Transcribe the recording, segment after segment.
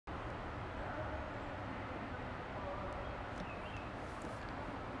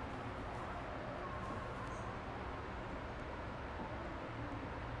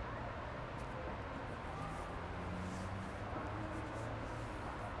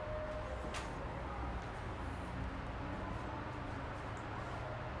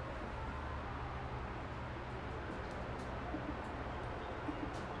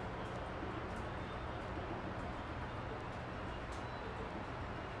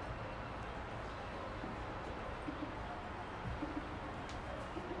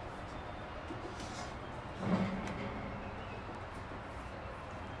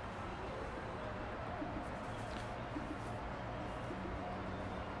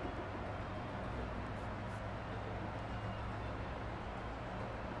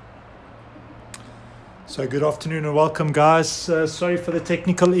So good afternoon and welcome, guys. Sorry for the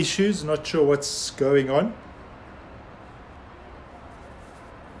technical issues, not sure what's going on.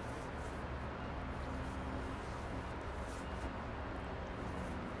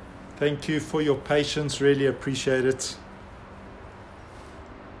 Thank you for your patience, really appreciate it.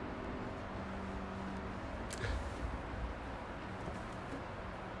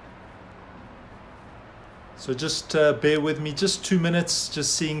 So just bear with me, just 2 minutes,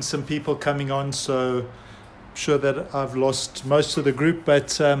 just seeing some people coming on. So I'm sure that I've lost most of the group,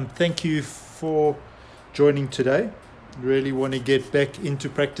 but thank you for joining today. Really want to get back into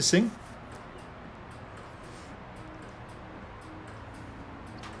practicing.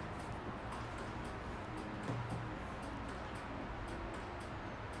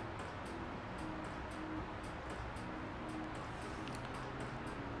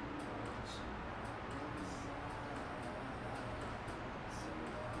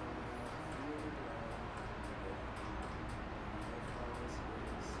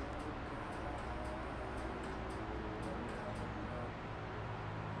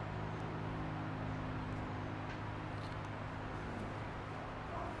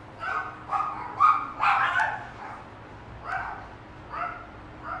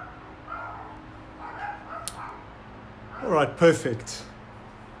 All right, perfect.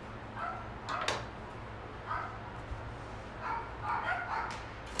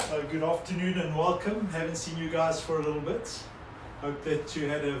 So good afternoon and welcome. Haven't seen you guys for a little bit. Hope that you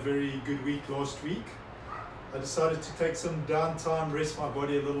had a very good week last week. I decided to take some downtime, rest my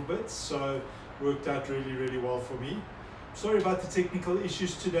body a little bit, so worked out really well for me. Sorry about the technical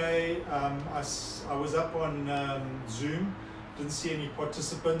issues today. I was up on Zoom. Didn't see any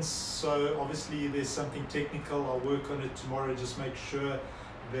participants, so obviously there's something technical. I'll work on it tomorrow, just make sure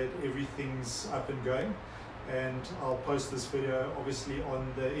that everything's up and going, and I'll post this video obviously on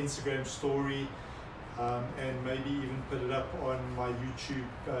the Instagram story and maybe even put it up on my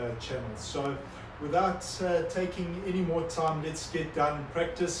YouTube channel. So without taking any more time, let's get down and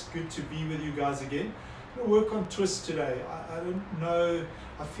practice. Good to be with you guys again. I'm going to work on twists today. I don't know,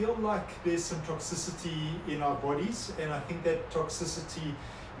 I feel like there's some toxicity in our bodies, and I think that toxicity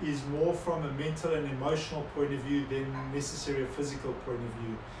is more from a mental and emotional point of view than necessarily a physical point of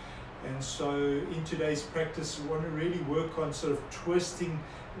view. And so in today's practice, we want to really work on sort of twisting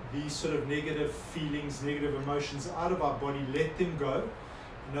these sort of negative feelings, negative emotions out of our body, let them go.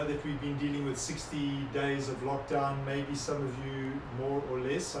 I know that we've been dealing with 60 days of lockdown, maybe some of you more or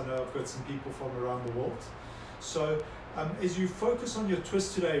less. I know I've got some people from around the world. So as you focus on your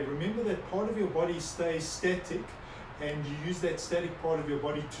twist today, remember that part of your body stays static, and you use that static part of your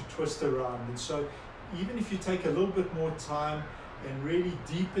body to twist around. And so even if you take a little bit more time and really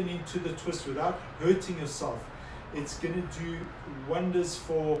deepen into the twist without hurting yourself, it's going to do wonders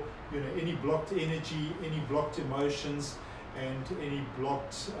for any blocked energy, any blocked emotions, and any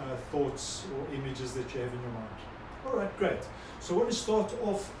blocked thoughts or images that you have in your mind. All right, great. So I want to start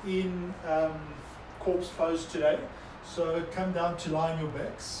off in corpse pose today. So come down to lie on your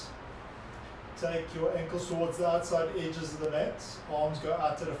backs. Take your ankles towards the outside edges of the mat. Arms go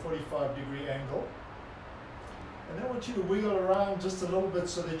out at a 45-degree angle. And then I want you to wiggle around just a little bit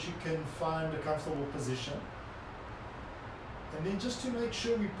so that you can find a comfortable position. And then just to make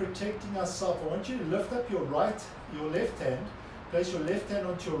sure we're protecting ourselves, I want you to lift up your left hand, place your left hand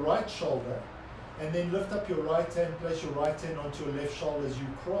onto your right shoulder, and then lift up your right hand, place your right hand onto your left shoulder as you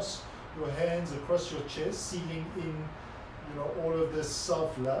cross your hands across your chest, sealing in all of this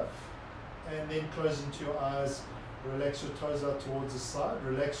self-love. And then close into your eyes, relax your toes out towards the side,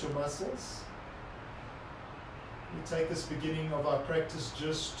 relax your muscles. We take this beginning of our practice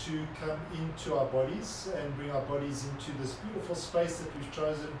just to come into our bodies and bring our bodies into this beautiful space that we've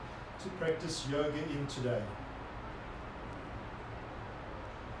chosen to practice yoga in today.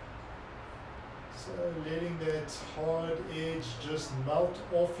 So letting that hard edge just melt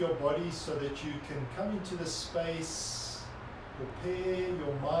off your body so that you can come into this space, prepare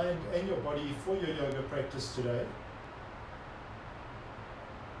your mind and your body for your yoga practice today.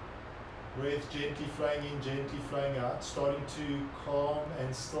 Breath gently flowing in, gently flowing out, starting to calm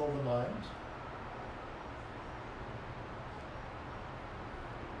and still the mind.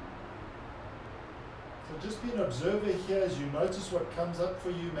 So just be an observer here as you notice what comes up for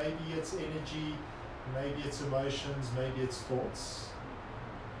you. Maybe it's energy, maybe it's emotions, maybe it's thoughts.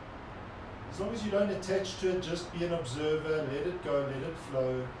 As long as you don't attach to it, just be an observer, let it go, let it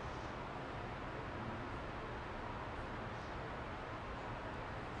flow.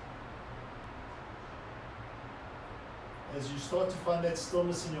 As you start to find that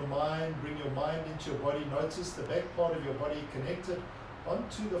stillness in your mind, bring your mind into your body. Notice the back part of your body connected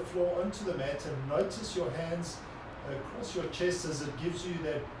onto the floor, onto the mat, and notice your hands across your chest as it gives you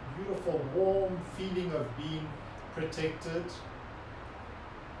that beautiful warm feeling of being protected,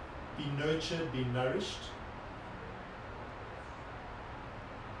 being nurtured, being nourished.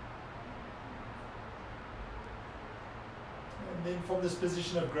 And then from this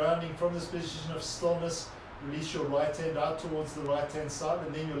position of grounding, from this position of stillness, release your right hand out towards the right hand side,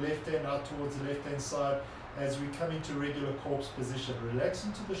 and then your left hand out towards the left hand side as we come into regular corpse position. Relax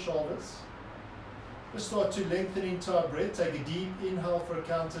into the shoulders. We'll start to lengthen into our breath. Take a deep inhale for a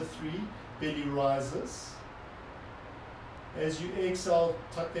count of 3. Belly rises. As you exhale,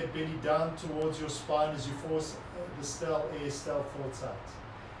 tuck that belly down towards your spine as you force the stale air, stale thoughts out.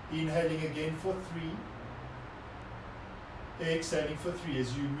 Inhaling again for 3. Exhaling for 3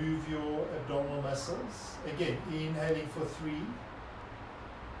 as you move your abdominal muscles. Again, inhaling for 3.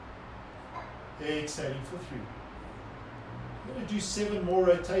 Exhaling for 3. I'm going to do 7 more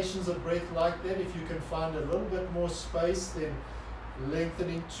rotations of breath like that. If you can find a little bit more space, then lengthen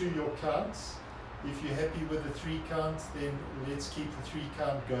into your counts. If you're happy with the 3 counts, then let's keep the 3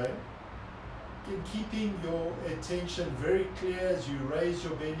 count going. Again, keeping your attention very clear as you raise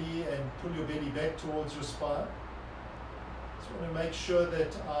your belly and pull your belly back towards your spine. Just want to make sure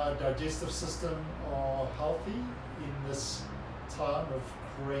that our digestive system are healthy in this time of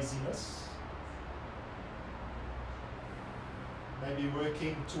craziness. Maybe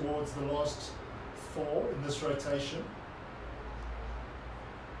working towards the last 4 in this rotation.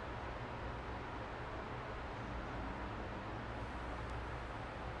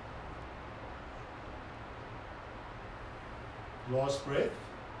 Last breath.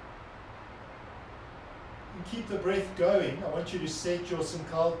 And keep the breath going. I want you to set your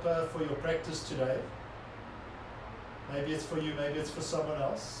sankalpa for your practice today. Maybe it's for you, maybe it's for someone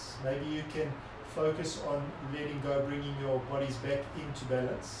else. Maybe you can focus on letting go, bringing your bodies back into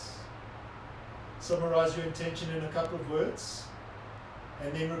balance. Summarize your intention in a couple of words,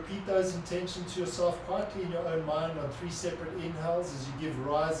 and then repeat those intentions to yourself quietly in your own mind on 3 separate inhales as you give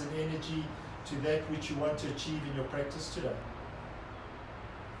rise and energy to that which you want to achieve in your practice today.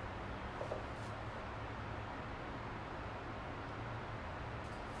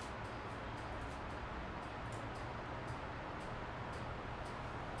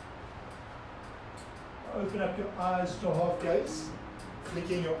 Open up your eyes to half gaze,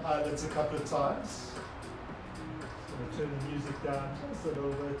 flicking your eyelids a couple of times. Just going to turn the music down just a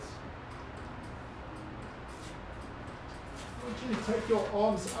little bit. I want you to take your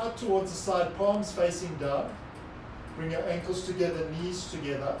arms out towards the side, palms facing down. Bring your ankles together, knees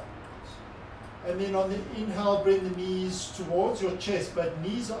together. And then on the inhale, bring the knees towards your chest, but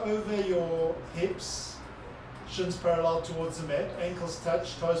knees are over your hips. Shins parallel towards the mat, ankles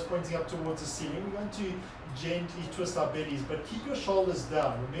touch, toes pointing up towards the ceiling. We're going to gently twist our bellies, but keep your shoulders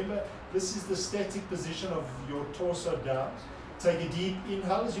down. Remember, this is the static position of your torso down. Take a deep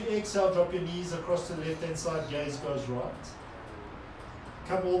inhale. As you exhale, drop your knees across to the left-hand side, gaze goes right.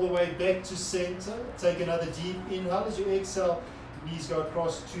 Come all the way back to center. Take another deep inhale. As you exhale, knees go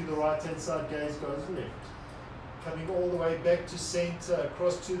across to the right-hand side, gaze goes left. Coming all the way back to center,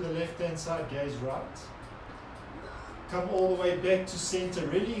 across to the left-hand side, gaze right. Come all the way back to center,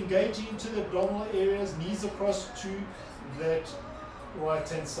 really engaging into the abdominal areas, knees across to that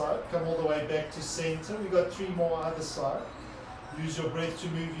right-hand side. Come all the way back to center. We've got 3 more either side. Use your breath to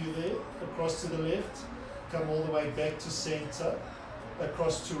move you there, across to the left. Come all the way back to center,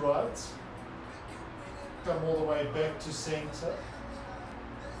 across to right. Come all the way back to center.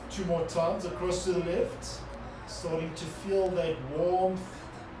 2 more times, across to the left. Starting to feel that warmth.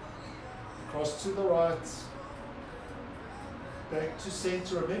 Across to the right. Back to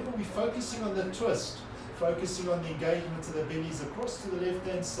center. Remember, we're focusing on the twist, focusing on the engagement of the bellies across to the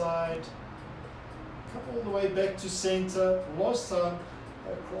left-hand side. Come all the way back to center. Last time,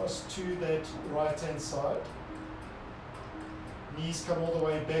 across to that right-hand side. Knees come all the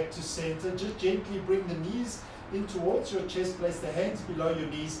way back to center. Just gently bring the knees in towards your chest. Place the hands below your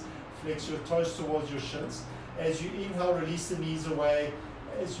knees. Flex your toes towards your shins. As you inhale, release the knees away.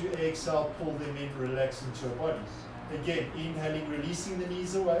 As you exhale, pull them in, relax into your body. Again, inhaling, releasing the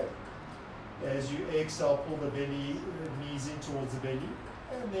knees away. As you exhale, pull the belly, knees in towards the belly.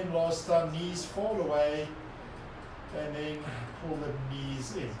 And then last time, knees fall away. And then pull the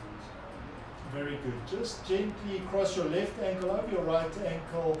knees in. Very good. Just gently cross your left ankle over your right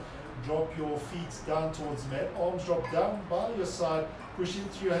ankle. Drop your feet down towards the mat. Arms drop down by your side. Push in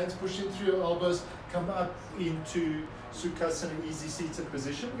through your hands, push in through your elbows. Come up into Sukhasana, easy seated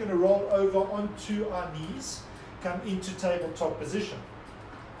position. We're going to roll over onto our knees. Come into tabletop position.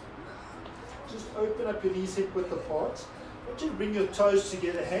 Just open up your knees hip width apart. want you to bring your toes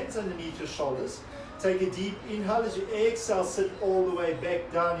together, hands underneath your shoulders. Take a deep inhale. As you exhale, sit all the way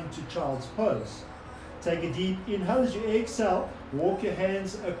back down into child's pose. Take a deep inhale. As you exhale, walk your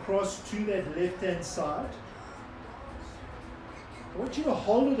hands across to that left-hand side. I want you to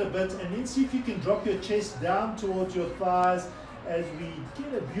hold it a bit and then see if you can drop your chest down towards your thighs as we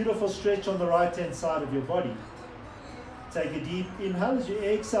get a beautiful stretch on the right-hand side of your body. Take a deep inhale. As you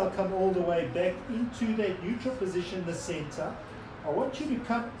exhale, come all the way back into that neutral position in the center. I want you to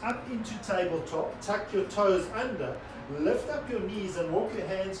come up into tabletop, tuck your toes under, lift up your knees and walk your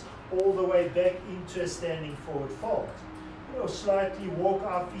hands all the way back into a standing forward fold. We'll slightly walk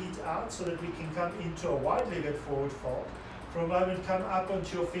our feet out so that we can come into a wide-legged forward fold. For a moment, come up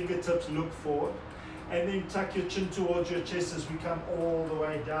onto your fingertips, look forward, and then tuck your chin towards your chest as we come all the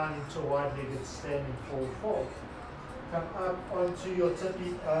way down into a wide-legged standing forward fold. Come up onto your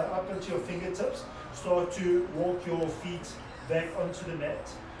fingertips. Start to walk your feet back onto the mat.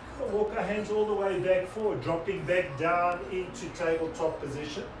 We'll walk our hands all the way back forward, dropping back down into tabletop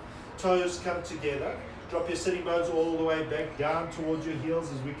position. Toes come together. Drop your sitting bones all the way back down towards your heels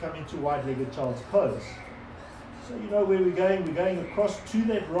as we come into wide-legged child's pose. So you know where we're going. We're going across to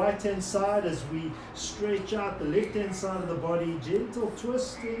that right-hand side as we stretch out the left-hand side of the body. Gentle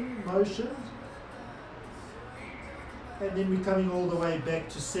twisting motions. And then we're coming all the way back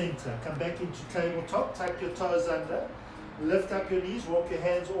to center. Come back into tabletop, tuck your toes under, lift up your knees, walk your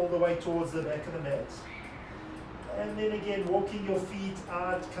hands all the way towards the back of the mat. And then again, walking your feet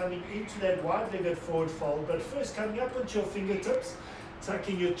out, coming into that wide-legged forward fold. But first, coming up onto your fingertips,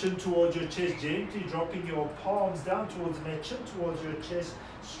 tucking your chin towards your chest, gently dropping your palms down towards the mat, chin towards your chest,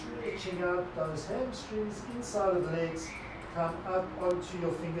 stretching out those hamstrings inside of the legs. Come up onto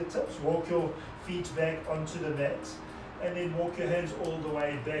your fingertips, walk your feet back onto the mat. And then walk your hands all the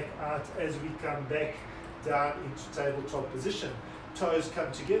way back out as we come back down into tabletop position. Toes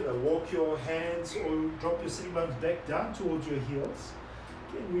come together. Walk your hands or drop your sitting bones back down towards your heels.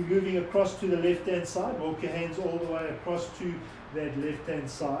 Again, we're moving across to the left-hand side. Walk your hands all the way across to that left-hand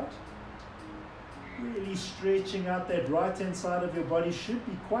side. Really stretching out that right-hand side of your body should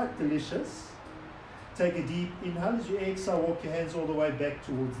be quite delicious. Take a deep inhale. As you exhale, walk your hands all the way back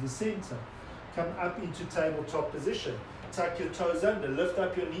towards the center. Come up into tabletop position. Tuck your toes under, lift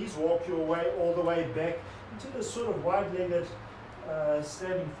up your knees, walk your way all the way back into this sort of wide-legged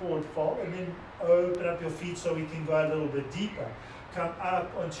standing forward fold, and then open up your feet so we can go a little bit deeper. Come up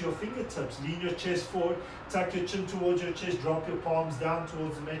onto your fingertips, lean your chest forward, tuck your chin towards your chest, drop your palms down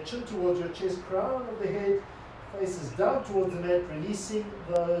towards the mat, chin towards your chest, crown of the head faces down towards the mat, releasing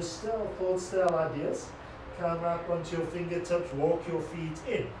those stale thoughts, stale ideas. Come up onto your fingertips, walk your feet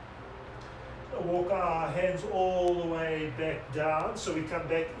in. Walk our hands all the way back down so we come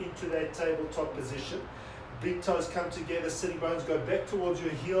back into that tabletop position. Big toes come together, sitting bones go back towards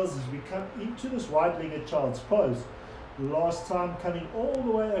your heels as we come into this wide-legged child's pose. Last time, coming all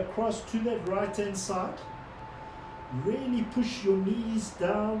the way across to that right-hand side. Really push your knees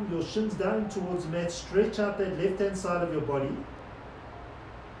down, your shins down towards the mat. Stretch out that left-hand side of your body.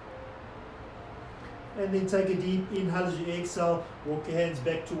 And then take a deep inhale as you exhale, walk your hands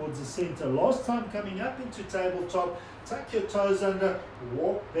back towards the center. Last time, coming up into tabletop, tuck your toes under,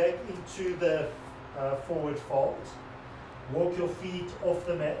 walk back into the forward fold. Walk your feet off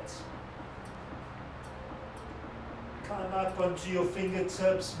the mat. Come up onto your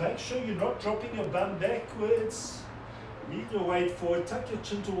fingertips. Make sure you're not dropping your bum backwards. Lean your weight forward, tuck your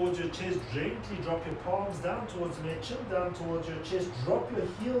chin towards your chest, gently drop your palms down towards the mat, chin down towards your chest, drop your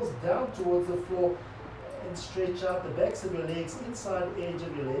heels down towards the floor, and stretch out the backs of your legs, inside edge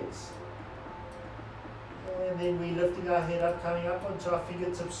of your legs. And then we're lifting our head up, coming up onto our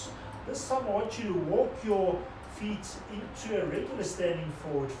fingertips. This time I want you to walk your feet into a regular standing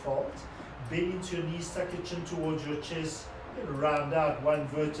forward fold. Bend into your knees, tuck your chin towards your chest, and round out one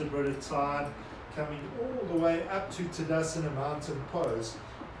vertebra at a time, coming all the way up to Tadasana mountain pose.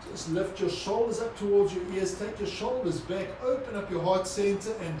 Just lift your shoulders up towards your ears, take your shoulders back, open up your heart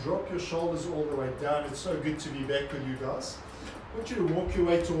center and drop your shoulders all the way down. It's so good to be back with you guys. I want you to walk your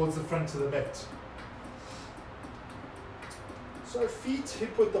way towards the front of the mat. So feet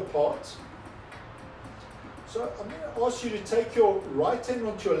hip width apart. So I'm going to ask you to take your right hand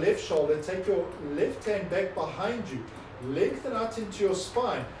onto your left shoulder, take your left hand back behind you, lengthen out into your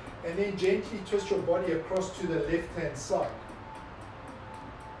spine, and then gently twist your body across to the left hand side.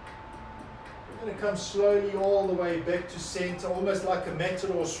 We're going to come slowly all the way back to center, almost like a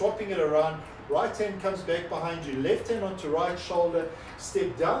matador, swapping it around. Right hand comes back behind you, left hand onto right shoulder,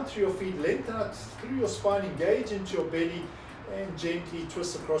 step down through your feet, lengthen out through your spine, engage into your belly, and gently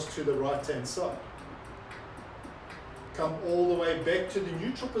twist across to the right hand side. Come all the way back to the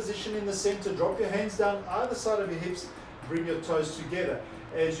neutral position in the center. Drop your hands down either side of your hips. Bring your toes together.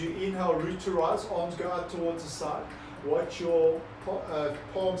 As you inhale, root to rise, arms go out towards the side. Watch your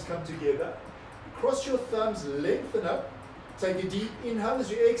palms come together. Cross your thumbs, lengthen up. Take a deep inhale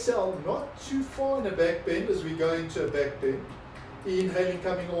as you exhale, not too far in a back bend as we go into a back bend. Inhaling,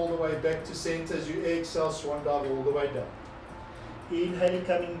 coming all the way back to center as you exhale, swan dive all the way down. Inhaling,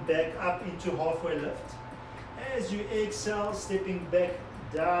 coming back up into halfway lift. As you exhale, stepping back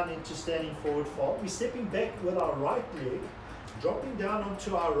down into standing forward fold. We're stepping back with our right leg, dropping down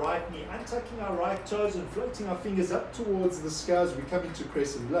onto our right knee, untucking our right toes and floating our fingers up towards the sky as we come into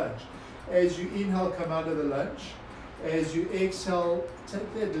crescent lunge. As you inhale, come out of the lunge. As you exhale,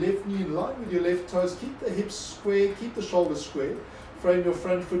 take that left knee in line with your left toes. Keep the hips square, keep the shoulders square. Frame your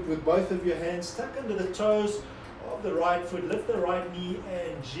front foot with both of your hands. Tuck under the toes of the right foot. Lift the right knee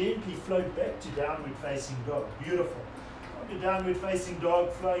and gently float back to downward facing dog. Beautiful. On your downward facing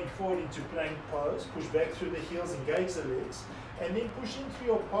dog, flowing forward into plank pose. Push back through the heels, engage the legs. And then push in through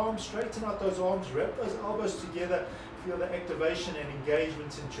your palms, straighten out those arms, wrap those elbows together. Feel the activation and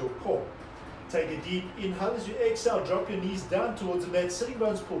engagement into your core. Take a deep inhale as you exhale, drop your knees down towards the mat, sitting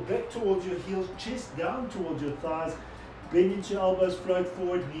bones pull back towards your heels, chest down towards your thighs, bend into your elbows, float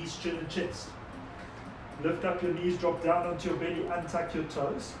forward, knees, chin and chest. Lift up your knees, drop down onto your belly, untuck your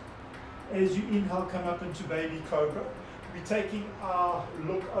toes. As you inhale, come up into baby cobra. We're taking our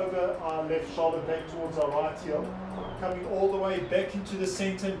look over our left shoulder back towards our right heel, coming all the way back into the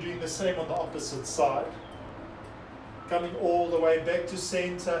center and doing the same on the opposite side. Coming all the way back to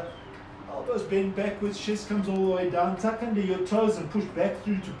center. Elbows bend backwards, chest comes all the way down, tuck under your toes and push back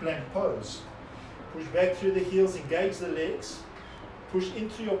through to plank pose. Push back through the heels, engage the legs, push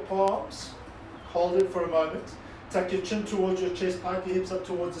into your palms, hold it for a moment, tuck your chin towards your chest, pike your hips up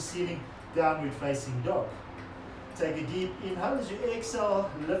towards the ceiling, downward facing dog. Take a deep inhale as you exhale,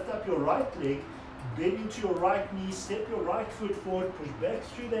 lift up your right leg, bend into your right knee, step your right foot forward, push back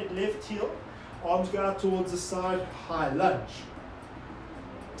through that left heel, arms go out towards the side, high lunge.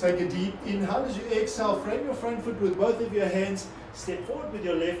 Take a deep inhale as you exhale, frame your front foot with both of your hands, step forward with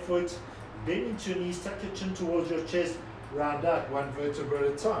your left foot, bend into your knees, tuck your chin towards your chest, round out one vertebra at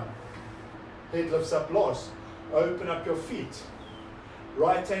a time. Head lifts up last, open up your feet.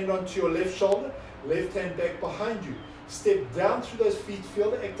 Right hand onto your left shoulder, left hand back behind you. Step down through those feet, feel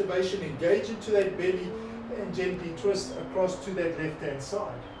the activation, engage into that belly and gently twist across to that left hand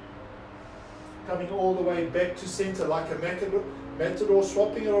side. Coming all the way back to center like a matador,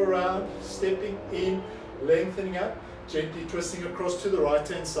 swapping it around, stepping in, lengthening up, gently twisting across to the right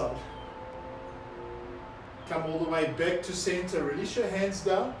hand side. Come all the way back to center, release your hands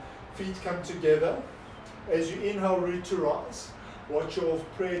down, feet come together. As you inhale, root to rise, watch your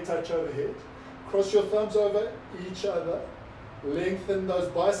prayer touch overhead. Cross your thumbs over each other, lengthen those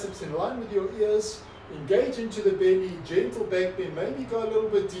biceps in line with your ears, engage into the belly, gentle back bend, maybe go a little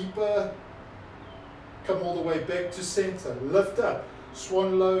bit deeper. Come all the way back to center, lift up,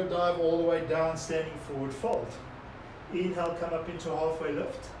 swan low, dive all the way down, standing forward fold. Inhale, come up into halfway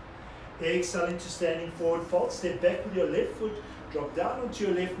lift. Exhale into standing forward fold, step back with your left foot, drop down onto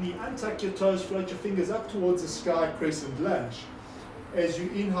your left knee, untuck your toes, float your fingers up towards the sky, crescent lunge. As you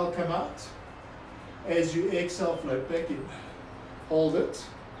inhale, come out. As you exhale, float back in. Hold it.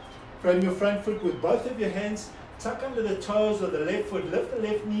 Frame your front foot with both of your hands, tuck under the toes of the left foot, lift the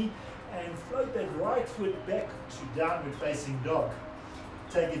left knee, and float that right foot back to downward facing dog.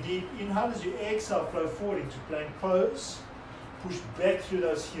 Take a deep inhale as you exhale, flow forward into plank pose. Push back through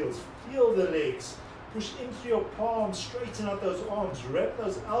those heels, feel the legs. Push into your palms, straighten out those arms, wrap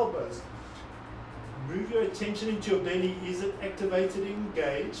those elbows. Move your attention into your belly. Is it activated,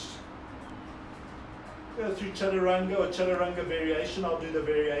 engaged? Go through chaturanga or chaturanga variation. I'll do the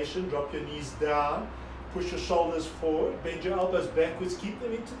variation. Drop your knees down. Push your shoulders forward, bend your elbows backwards, keep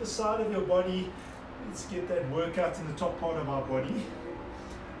them into the side of your body. Let's get that workout in the top part of our body.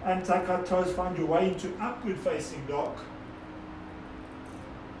 Untuck our toes, find your way into upward facing dog.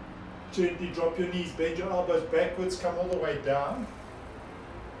 Gently drop your knees, bend your elbows backwards, come all the way down.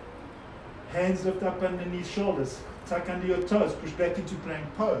 Hands lift up underneath shoulders, tuck under your toes, push back into plank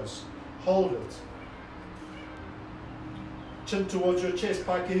pose. Hold it. Chin towards your chest,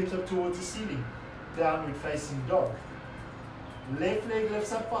 pike your hips up towards the ceiling. Downward facing dog. Left leg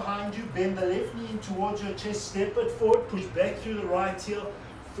lifts up behind you, bend the left knee in towards your chest, step it forward, push back through the right heel,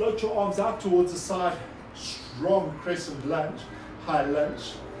 float your arms out towards the side, strong crescent lunge, high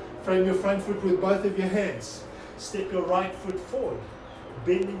lunge. Frame your front foot with both of your hands, step your right foot forward,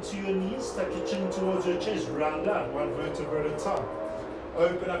 bend into your knees, tuck your chin towards your chest, round out, one vertebra at a time.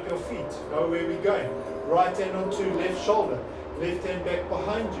 Open up your feet. Know where we're going. Right hand onto left shoulder. Left hand back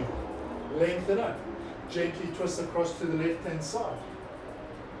behind you. Lengthen up. Gently twist across to the left hand side.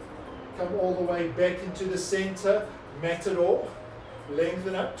 Come all the way back into the center. Matador.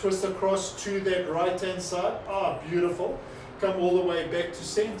 Lengthen up. Twist across to that right hand side. Ah, beautiful. Come all the way back to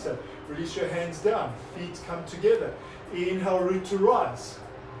center. Release your hands down. Feet come together. Inhale, root to rise.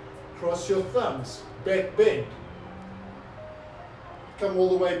 Cross your thumbs. Back bend. Come all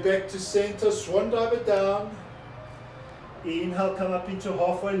the way back to center. Swan dive it down. Inhale, come up into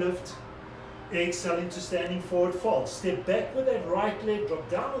halfway lift. Exhale into standing forward fold. Step back with that right leg. Drop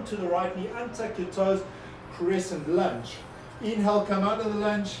down onto the right knee. Untuck your toes. Crescent lunge. Inhale, come out of the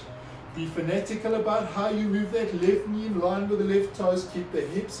lunge. Be fanatical about how you move that left knee in line with the left toes. Keep the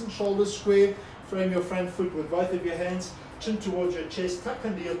hips and shoulders square. Frame your front foot with both of your hands. Chin towards your chest. Tuck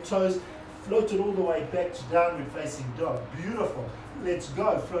under your toes. Float it all the way back to downward facing dog. Beautiful. Let's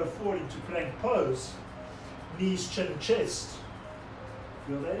go. Flow forward into plank pose. Knees, chin, chest.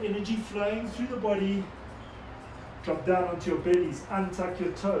 Feel that energy flowing through the body. Drop down onto your bellies. Untuck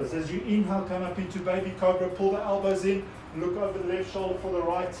your toes. As you inhale, come up into baby cobra. Pull the elbows in. Look over the left shoulder for the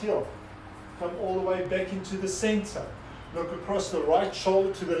right heel. Come all the way back into the center. Look across the right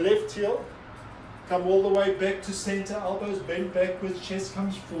shoulder to the left heel. Come all the way back to center. Elbows bent backwards. Chest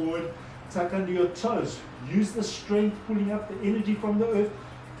comes forward. Tuck under your toes. Use the strength, pulling up the energy from the earth.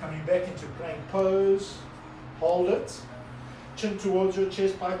 Coming back into plank pose. Hold it. Chin towards your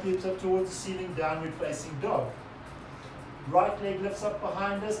chest, pike hips up towards the ceiling, downward facing dog. Right leg lifts up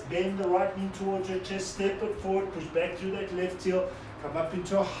behind us. Bend the right knee towards your chest. Step it forward. Push back through that left heel. Come up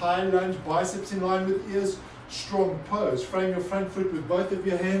into a high lunge. Biceps in line with ears. Strong pose. Frame your front foot with both of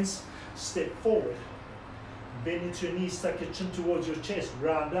your hands. Step forward. Bend into your knees. Tuck your chin towards your chest.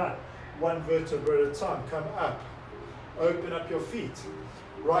 Round out. One vertebra at a time. Come up. Open up your feet.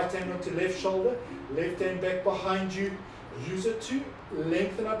 Right hand onto left shoulder. Left hand back behind you. Use it to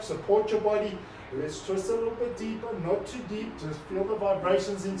lengthen up. Support your body. Let's twist a little bit deeper. Not too deep. Just feel the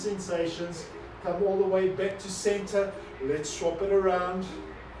vibrations and sensations. Come all the way back to center. Let's swap it around.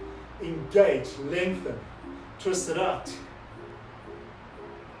 Engage. Lengthen. Twist it out.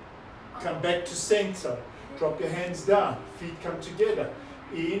 Come back to center. Drop your hands down. Feet come together.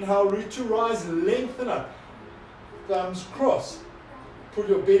 Inhale, root to rise, lengthen up. Thumbs cross. Pull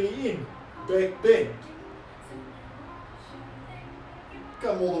your belly in. Back bend.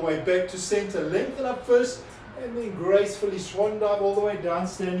 Come all the way back to center. Lengthen up first and then gracefully swan dive all the way down,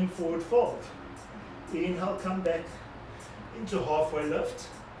 standing forward fold. Inhale, come back into halfway lift.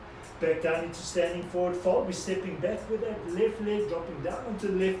 Back down into standing forward fold. We're stepping back with that left leg, dropping down onto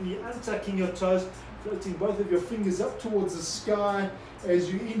the left knee, untucking your toes, floating both of your fingers up towards the sky.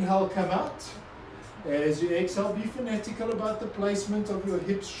 As you inhale, come out. As you exhale, be fanatical about the placement of your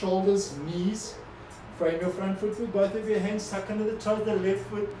hips, shoulders, knees. Frame your front foot with both of your hands, tuck under the toe of the left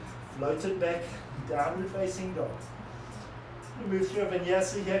foot, float it back, downward facing dog. You move through a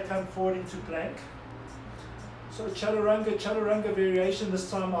Vinyasa here, come forward into plank. So chaturanga variation. This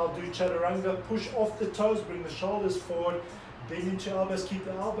time I'll do chaturanga. Push off the toes, bring the shoulders forward, bend into elbows, keep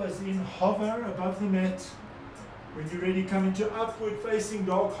the elbows in, hover above the mat. When you're ready, come into upward facing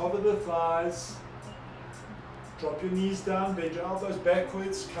dog, hover the thighs. Drop your knees down, bend your elbows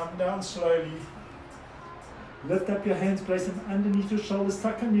backwards, come down slowly. Lift up your hands, place them underneath your shoulders,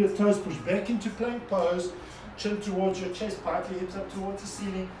 tuck under your toes, push back into plank pose, chin towards your chest, pike your hips up towards the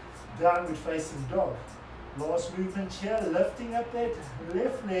ceiling, downward facing dog. Last movement here, lifting up that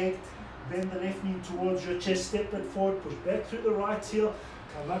left leg, bend the left knee towards your chest, step it forward, push back through the right heel,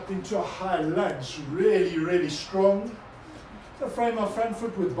 come up into a high lunge, really strong. So frame our front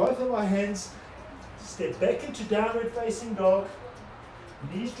foot with both of our hands, step back into downward facing dog,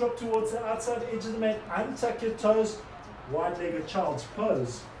 knees drop towards the outside edge of the mat, untuck your toes, wide-legged child's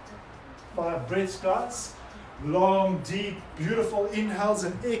pose. 5 breaths, guys. Long, deep, beautiful inhales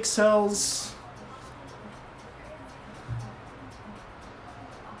and exhales.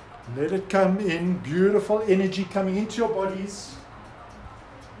 Let it come in, beautiful energy coming into your bodies.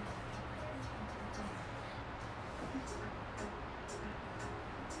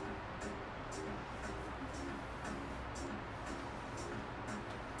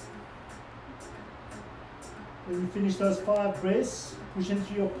 When you finish those 5 breaths, push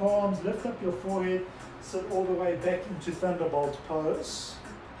into your palms, lift up your forehead, sit all the way back into Thunderbolt pose.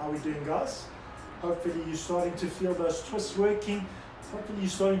 How are we doing, guys? Hopefully you're starting to feel those twists working. Hopefully you're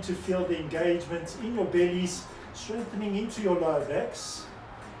starting to feel the engagement in your bellies, strengthening into your lower backs.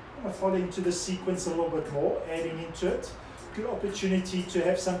 I'm going to follow into the sequence a little bit more, adding into it. Good opportunity to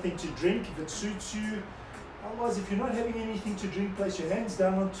have something to drink if it suits you. Otherwise, if you're not having anything to drink, place your hands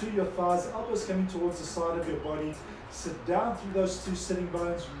down onto your thighs, elbows coming towards the side of your body. Sit down through those two sitting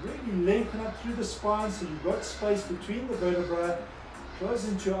bones. Really lengthen up through the spine so you've got space between the vertebrae. Close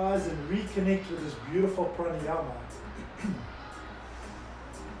into your eyes and reconnect with this beautiful pranayama.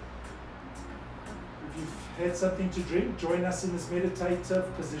 If you've had something to drink, join us in this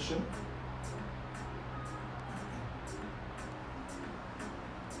meditative position.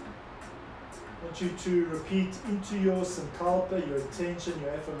 I want you to repeat into your sankalpa, your intention,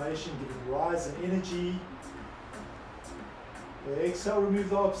 your affirmation, giving rise and energy. Exhale, remove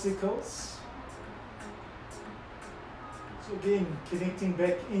the obstacles. So again, connecting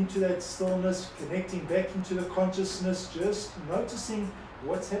back into that stillness, connecting back into the consciousness, just noticing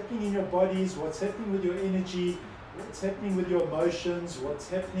what's happening in your bodies, what's happening with your energy, what's happening with your emotions, what's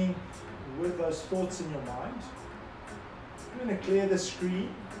happening with those thoughts in your mind. We're going to clear the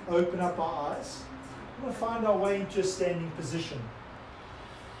screen, open up our eyes. We're going to find our way into a standing position.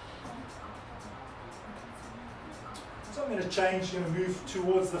 So I'm going to change, I'm going to move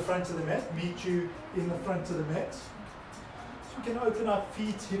towards the front of the mat, meet you in the front of the mat. So we can open up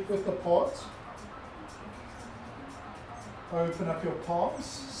feet hip width apart. Open up your palms,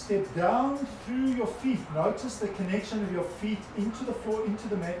 step down through your feet. Notice the connection of your feet into the floor, into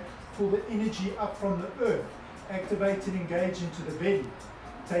the mat. Pull the energy up from the earth. Activate and engage into the belly.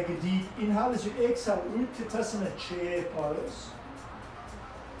 Take a deep inhale as you exhale, Utkatasana, chair pose.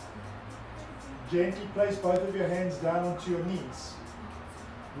 Gently place both of your hands down onto your knees.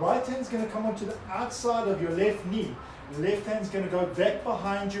 Right hand's going to come onto the outside of your left knee. Left hand's going to go back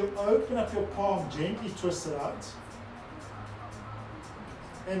behind you. Open up your palm, gently twist it out.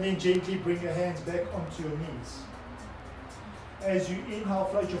 And then gently bring your hands back onto your knees. As you inhale,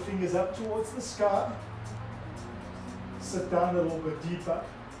 float your fingers up towards the sky. Sit down a little bit deeper.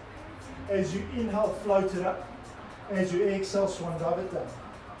 As you inhale, float it up. As you exhale, swan dive it down.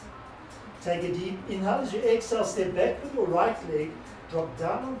 Take a deep inhale. As you exhale, step back with your right leg. Drop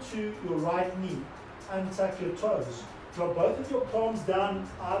down onto your right knee. Untuck your toes. Drop both of your palms down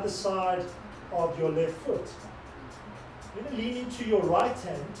either side of your left foot. You're going to lean into your right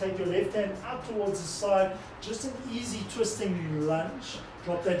hand. Take your left hand out towards the side. Just an easy twisting lunge.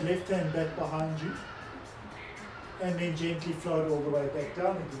 Drop that left hand back behind you. And then gently float all the way back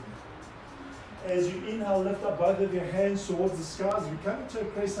down again. As you inhale, lift up both of your hands towards the sky. As we come into a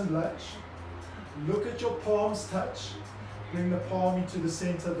crescent lunge, look at your palms touch. Bring the palm into the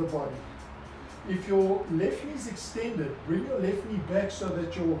center of the body. If your left knee is extended, bring your left knee back so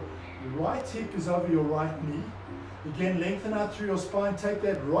that your right hip is over your right knee. Again, lengthen out through your spine. Take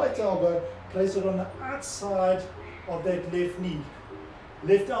that right elbow, place it on the outside of that left knee.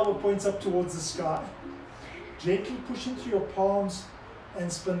 Left elbow points up towards the sky. Gently push into your palms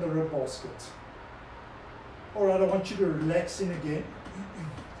and spin the rib basket. All right, I want you to relax in again.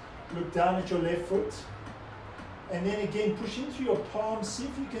 Look down at your left foot. And then again, push into your palms. See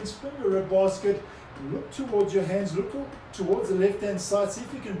if you can spin your rib basket. Look towards your hands. Look towards the left-hand side. See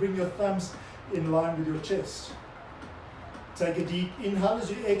if you can bring your thumbs in line with your chest. Take a deep inhale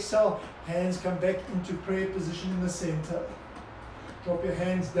as you exhale. Hands come back into prayer position in the center. Drop your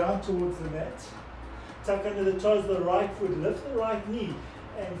hands down towards the mat. Tuck under the toes of the right foot. Lift the right knee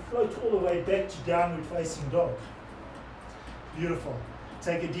and float all the way back to downward facing dog. Beautiful.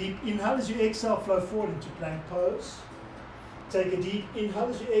 Take a deep inhale as you exhale. Flow forward into plank pose. Take a deep inhale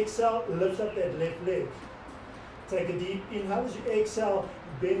as you exhale. Lift up that left leg. Take a deep inhale as you exhale.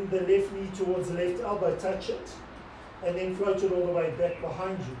 Bend the left knee towards the left elbow. Touch it. And then float it all the way back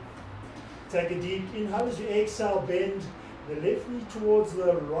behind you. Take a deep inhale as you exhale. Bend the left knee towards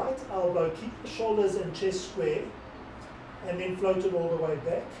the right elbow. Keep the shoulders and chest square. And then float it all the way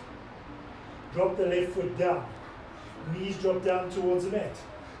back. Drop the left foot down. Knees drop down towards the mat.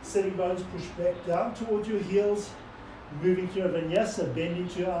 Sitting bones push back down towards your heels. Moving to a Vinyasa. Bend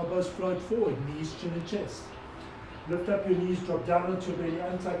into your elbows. Float forward. Knees, chin and chest. Lift up your knees. Drop down onto your belly.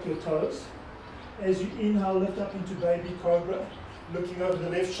 Untuck your toes. As you inhale, lift up into baby cobra. Looking over the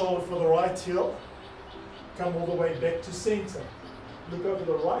left shoulder for the right heel. Come all the way back to center. Look over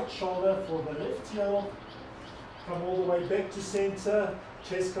the right shoulder for the left heel. Come all the way back to center.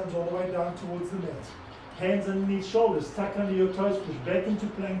 Chest comes all the way down towards the mat. Hands underneath shoulders. Tuck under your toes. Push back into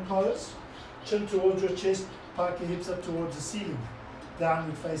plank pose. Chin towards your chest. Park your hips up towards the ceiling.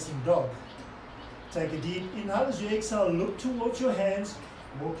 Downward facing dog. Take a deep inhale as you exhale. Look towards your hands.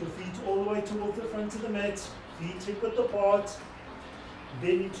 Walk your feet all the way towards the front of the mat. Feet hip width apart.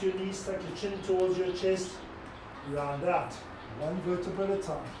 Bend into your knees. Tuck your chin towards your chest. Round out. One vertebra at a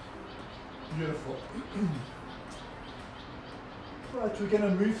time. Beautiful. Right, we're going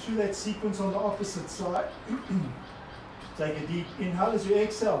to move through that sequence on the opposite side. Take a deep inhale as you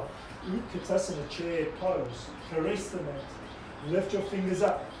exhale. Utkatasana chair pose. Caress the mat. Lift your fingers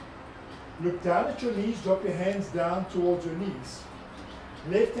up. Look down at your knees, drop your hands down towards your knees.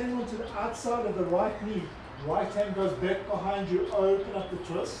 Left hand onto the outside of the right knee. Right hand goes back behind you, open up the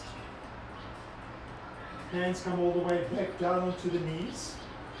twist. Hands come all the way back down onto the knees.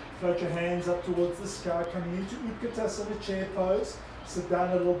 Float your hands up towards the sky, coming into Utkatasana chair pose. Sit down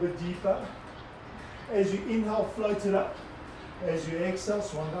a little bit deeper. As you inhale, float it up. As you exhale,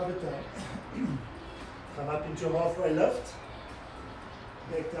 swan dive it down. Come up into a halfway lift.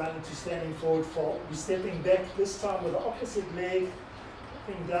 Back down into standing forward fold. We're stepping back this time with the opposite leg.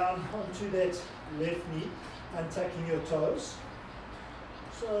 Stepping down onto that left knee, untucking your toes.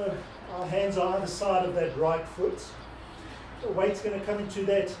 So our hands are either side of that right foot. The weight's going to come into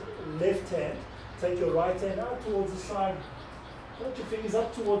that left hand. Take your right hand out towards the side. Float your fingers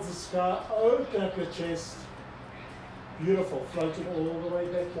up towards the sky. Open up your chest. Beautiful. Float it all the way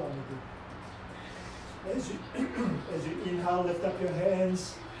back down again. As you inhale, lift up your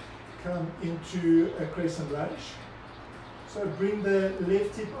hands. Come into a crescent lunge. So bring the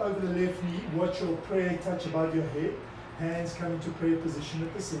left hip over the left knee. Watch your prayer touch above your head. Hands come into prayer position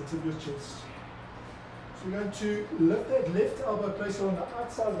at the center of your chest. So we're going to lift that left elbow, place it on the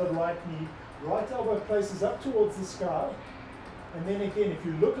outside of the right knee. Right elbow places up towards the sky. And then again, if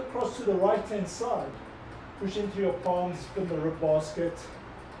you look across to the right hand side, push into your palms, spin the rib basket.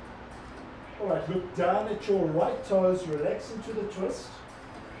 Alright, look down at your right toes, relax into the twist.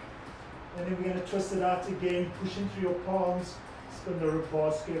 And then we're going to twist it out again, push into your palms, spin the rib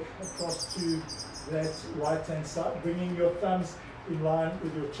basket across to that right hand side, bringing your thumbs in line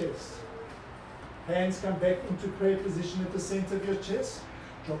with your chest. Hands come back into prayer position at the center of your chest.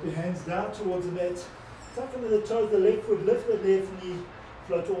 Drop your hands down towards the mat. Tuck under the toes, the left foot, lift the left knee,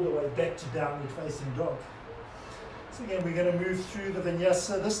 float all the way back to downward facing dog. So again, we're going to move through the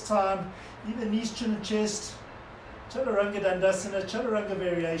Vinyasa. This time, either knees, chin and chest, Chaturanga Dandasana, Chaturanga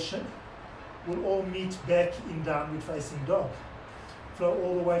variation, will all meet back in downward facing dog. Flow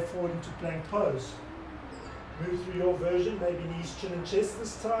all the way forward into plank pose. Move through your version, maybe knees, chin and chest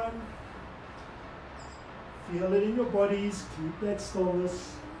this time. Feel it in your bodies, keep that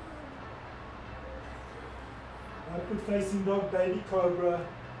stillness. Upward facing dog, baby cobra.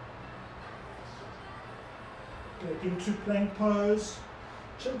 Back into plank pose.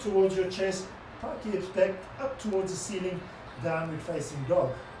 Chin towards your chest, park your hips back up towards the ceiling, downward facing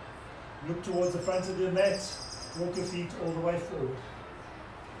dog. Look towards the front of the mat, walk your feet all the way forward.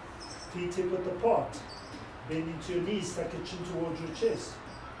 Feet hip width apart. Bend into your knees, tuck your chin towards your chest.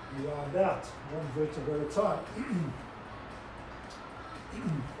 Round out, one vertebra at a time.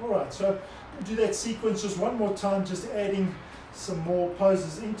 Alright, so we'll do that sequence just one more time, just adding some more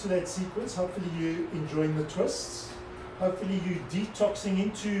poses into that sequence. Hopefully you're enjoying the twists. Hopefully you're detoxing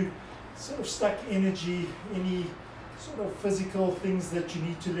into sort of stuck energy, any sort of physical things that you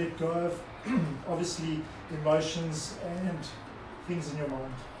need to let go of. Obviously emotions and things in your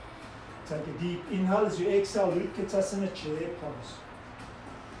mind. Take a deep inhale as you exhale, Utkatasana chair pose.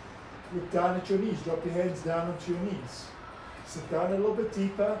 Look down at your knees, drop your hands down onto your knees. Sit down a little bit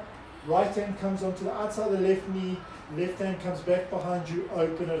deeper. Right hand comes onto the outside of the left knee. Left hand comes back behind you.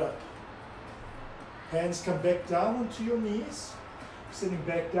 Open it up. Hands come back down onto your knees. Sitting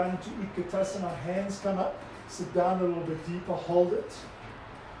back down into Utkatasana. Hands come up. Sit down a little bit deeper. Hold it.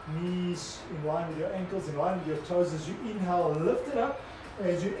 Knees in line with your ankles, in line with your toes. As you inhale, lift it up.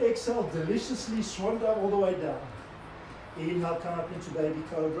 As you exhale, deliciously swan dive all the way down. Inhale, come up into baby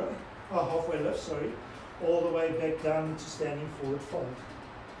cobra. Oh, halfway lift, sorry. All the way back down into standing forward fold.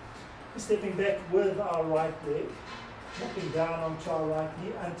 We're stepping back with our right leg, dropping down onto our right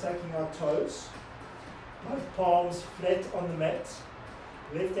knee, untucking our toes. Both palms flat on the mat.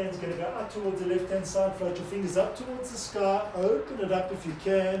 Left hand's going to go up towards the left hand side. Float your fingers up towards the sky. Open it up if you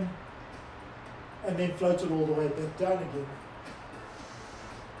can. And then float it all the way back down again.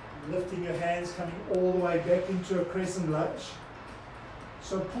 Lifting your hands, coming all the way back into a crescent lunge.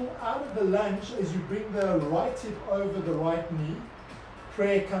 So pull out of the lunge as you bring the right hip over the right knee.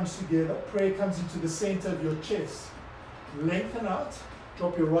 Prayer comes together. Prayer comes into the center of your chest. Lengthen out.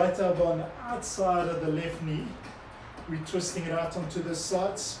 Drop your right elbow on the outside of the left knee. We're twisting it out onto the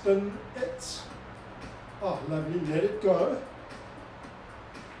side. Spin it. Oh, lovely. Let it go.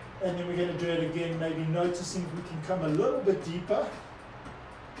 And then we're going to do it again, maybe noticing if we can come a little bit deeper.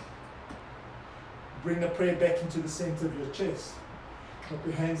 Bring the prayer back into the center of your chest. Drop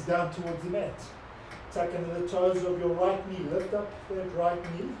your hands down towards the mat. Tuck under the toes of your right knee. Lift up that right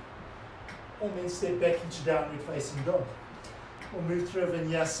knee. And then step back into downward facing dog. We'll move through a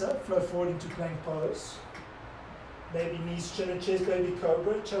Vinyasa, flow forward into plank pose. Maybe knees, chin and chest, baby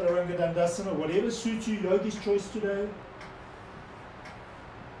cobra, chaturanga dandasana, whatever suits you, yogi's choice today.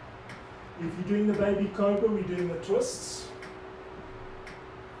 If you're doing the baby cobra, we're doing the twists.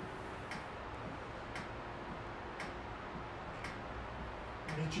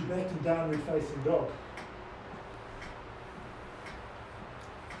 Meet you back in downward facing dog.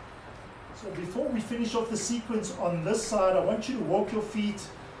 So before we finish off the sequence on this side, I want you to walk your feet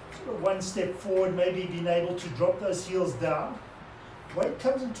sort of one step forward, maybe being able to drop those heels down. Weight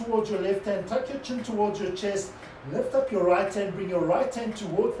comes in towards your left hand, tuck your chin towards your chest, lift up your right hand, bring your right hand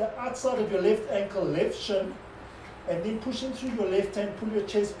towards the outside of your left ankle, left shin, and then pushing through your left hand, pull your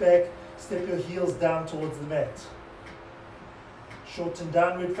chest back, step your heels down towards the mat. Shorten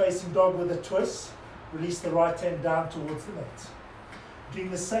downward facing dog with a twist, release the right hand down towards the mat. Doing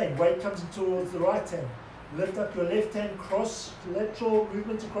the same, weight comes in towards the right hand. Lift up your left hand, cross, lateral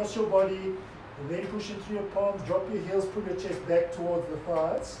movement across your body, and then pushing through your palms, drop your heels, pull your chest back towards the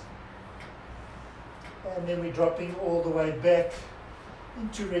thighs. And then we're dropping all the way back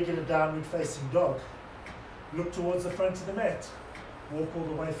into regular downward facing dog. Look towards the front of the mat. Walk all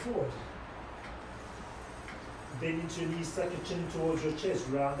the way forward. Bend into your knees, tuck your chin towards your chest,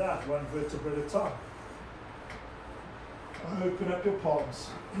 round out, one vertebra at a time. Open up your palms.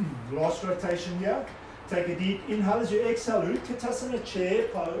 Last rotation here. Take a deep inhale as you exhale, Utkatasana chair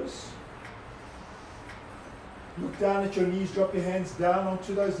pose. Look down at your knees, drop your hands down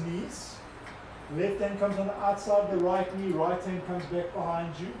onto those knees. Left hand comes on the outside of the right knee, right hand comes back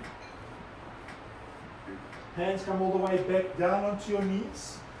behind you. Hands come all the way back down onto your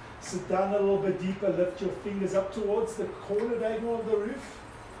knees. Sit down a little bit deeper, lift your fingers up towards the corner diagonal of the roof.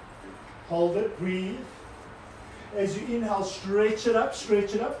 Hold it, breathe. As you inhale, stretch it up,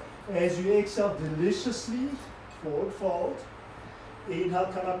 stretch it up. As you exhale, deliciously forward fold. Inhale,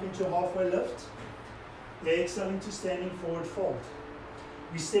 come up into a halfway lift. Exhale into standing forward fold.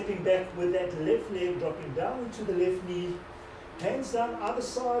 We're stepping back with that left leg, dropping down into the left knee. Hands down either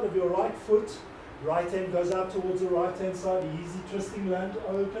side of your right foot. Right hand goes out towards the right hand side. Easy twisting lunge.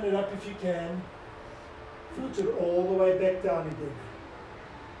 Open it up if you can. Foot it all the way back down again.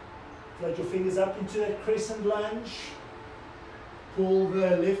 Float your fingers up into that crescent lunge. Pull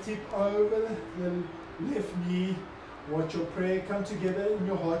the left hip over the left knee. Watch your prayer come together in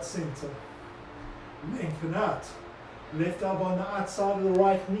your heart center. Lengthen out. Left elbow on the outside of the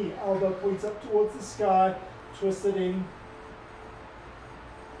right knee. Elbow points up towards the sky. Twist it in.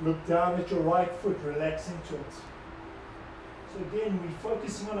 Look down at your right foot, relax into it. So again, we're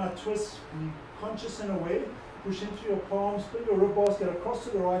focusing on our twists. Be conscious and aware. Push into your palms, put your rib basket across to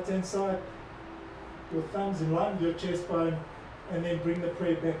the right hand side. Your thumbs in line with your chest bone. And then bring the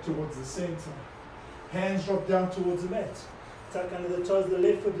prayer back towards the center. Hands drop down towards the mat. Tuck under the toes of the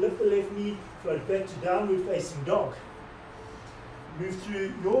left foot, lift the left knee, float back to downward facing dog. Move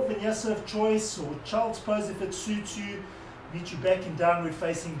through your Vinyasa of choice or child's pose if it suits you. Meet you back in downward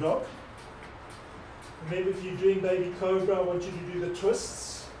facing dog. Remember, if you're doing baby cobra, I want you to do the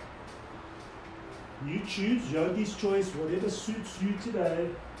twists. You choose, yogi's choice, whatever suits you today.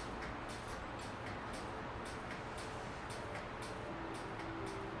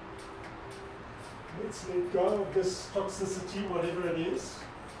 Let's let go of this toxicity, whatever it is.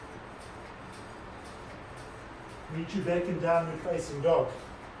 Meet you back in downward facing dog.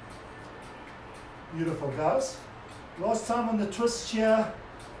 Beautiful, guys. Last time on the twist here,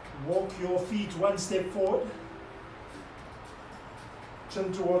 walk your feet one step forward.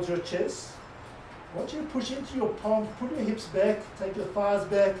 Chin towards your chest. I want you to push into your palms, pull your hips back, take your thighs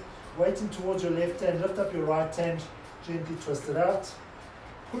back, weighting towards your left hand, lift up your right hand, gently twist it out.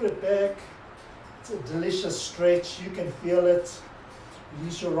 Pull it back. It's a delicious stretch, you can feel it.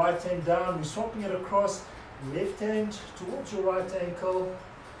 Release your right hand down, we're swapping it across. Left hand towards your right ankle.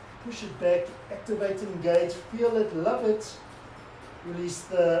 Push it back, activate and engage, feel it, love it. Release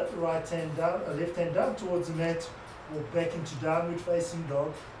the right hand down, left hand down towards the mat, or back into downward facing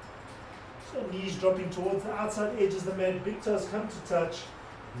dog. So knees dropping towards the outside edges of the mat, big toes come to touch.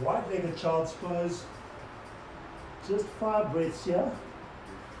 Wide-legged child's pose. Just 5 breaths here.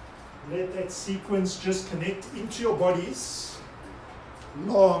 Let that sequence just connect into your bodies.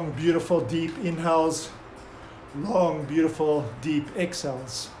 Long, beautiful, deep inhales. Long, beautiful, deep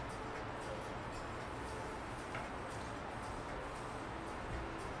exhales.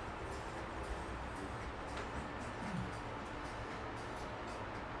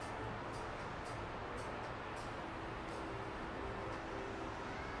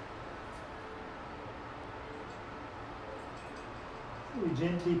 We're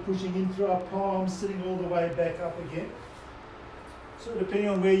gently pushing in through our palms, sitting all the way back up again. So depending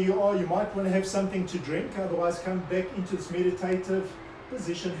on where you are, you might want to have something to drink. Otherwise, come back into this meditative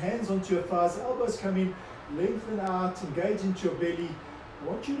position. Hands onto your thighs, elbows come in, lengthen out, engage into your belly. I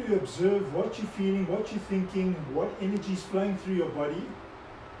want you to observe what you're feeling, what you're thinking, what energy is flowing through your body.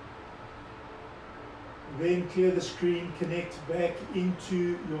 Then clear the screen, connect back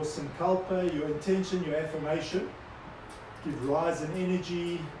into your sankalpa, your intention, your affirmation. Give rise and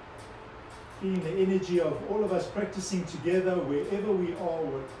energy, feeling the energy of all of us practicing together wherever we are,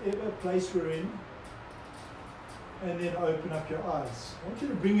 whatever place we're in. And then open up your eyes. I want you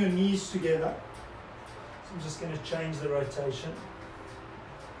to bring your knees together. So I'm just going to change the rotation.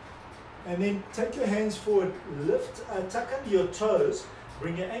 And then take your hands forward, lift, tuck under your toes,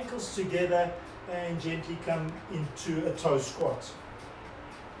 bring your ankles together, and gently come into a toe squat.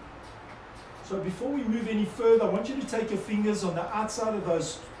 So before we move any further, I want you to take your fingers on the outside of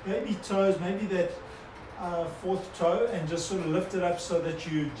those baby toes, maybe that fourth toe, and just sort of lift it up so that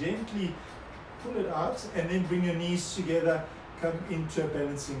you gently pull it out, and then bring your knees together, come into a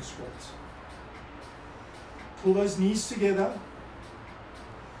balancing squat. Pull those knees together.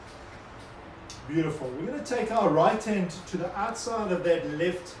 Beautiful. We're going to take our right hand to the outside of that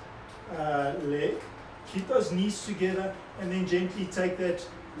left leg. Keep those knees together, and then gently take that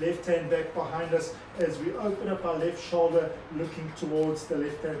left hand back behind us as we open up our left shoulder, looking towards the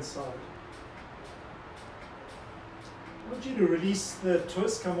left hand side. I want you to release the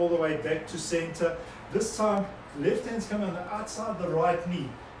twist, come all the way back to center. This time, left hand's coming on the outside of the right knee.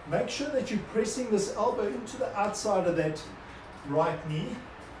 Make sure that you're pressing this elbow into the outside of that right knee,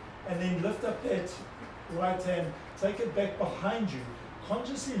 and then lift up that right hand, take it back behind you.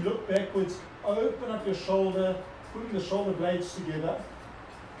 Consciously look backwards, open up your shoulder, putting the shoulder blades together,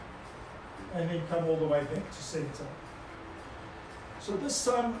 and then come all the way back to center. So this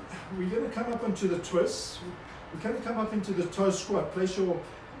time, we're going to come up onto the twist. We're going to come up into the toe squat. Place your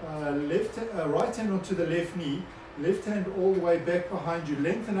right hand onto the left knee, left hand all the way back behind you.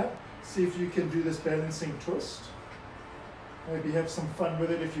 Lengthen up. See if you can do this balancing twist. Maybe have some fun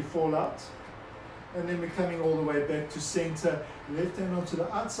with it if you fall out. And then we're coming all the way back to center. Left hand onto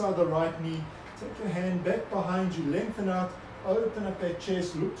the outside of the right knee. Take your hand back behind you. Lengthen out. Open up that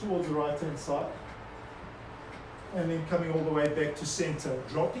chest. Look towards the right hand side. And then coming all the way back to center.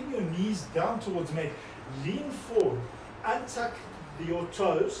 Dropping your knees down towards mat. Lean forward. Untuck your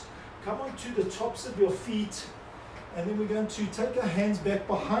toes. Come onto the tops of your feet. And then we're going to take our hands back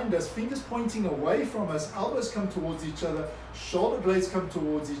behind us, fingers pointing away from us, elbows come towards each other, shoulder blades come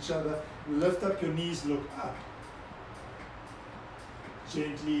towards each other. Lift up your knees, look up.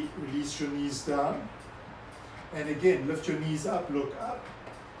 Gently release your knees down. And again, lift your knees up, look up.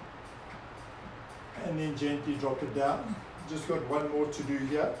 And then gently drop it down. Just got one more to do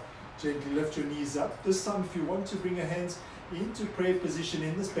here. Gently lift your knees up. This time, if you want to bring your hands into prayer position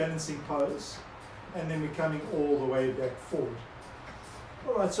in this balancing pose, and then we're coming all the way back forward.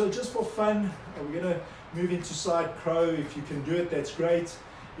 All right, so just for fun, we're going to move into side crow. If you can do it, that's great.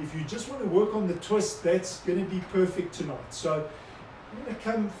 If you just want to work on the twist, that's going to be perfect tonight. So we're going to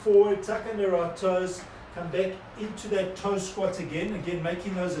come forward, tuck under our toes, come back into that toe squat again,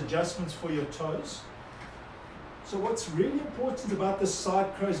 making those adjustments for your toes. So what's really important about this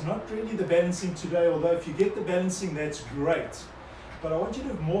side crow is not really the balancing today, although if you get the balancing, that's great. But I want you to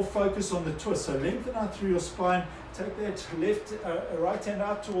have more focus on the twist. So lengthen out through your spine. Take that right hand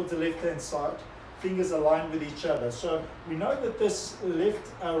out towards the left hand side. Fingers aligned with each other. So we know that this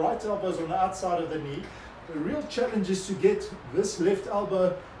right elbow is on the outside of the knee. The real challenge is to get this left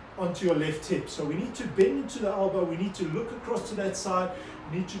elbow onto your left hip. So we need to bend into the elbow. We need to look across to that side.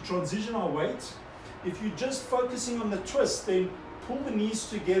 We need to transition our weight. If you're just focusing on the twist, then pull the knees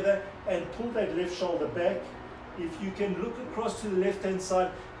together and pull that left shoulder back. If you can look across to the left-hand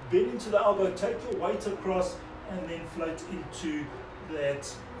side, bend into the elbow, take your weight across, and then float into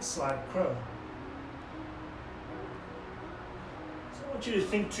that side crow. So I don't want you to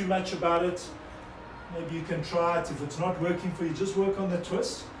think too much about it. Maybe you can try it. If it's not working for you, just work on the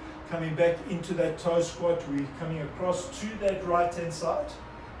twist. Coming back into that toe squat, we're coming across to that right-hand side.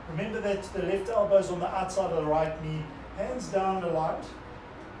 Remember that the left elbow is on the outside of the right knee. Hands down aligned.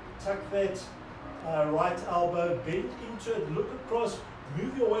 Tuck that right elbow, bend into it, look across,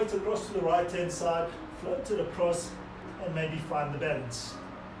 move your weight across to the right hand side, float it across, and maybe find the balance.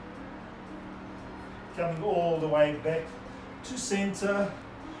 Coming all the way back to center.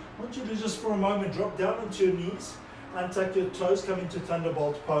 I want you to just for a moment drop down onto your knees, untuck your toes, come into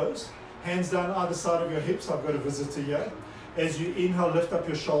thunderbolt pose. Hands down either side of your hips. I've got a visitor here. As you inhale, lift up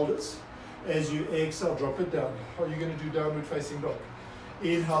your shoulders. As you exhale, drop it down. Are you going to do downward facing dog?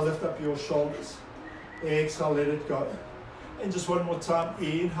 Inhale, lift up your shoulders. Exhale, let it go. And just one more time,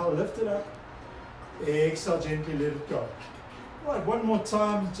 inhale, lift it up. Exhale, gently let it go. Right, one more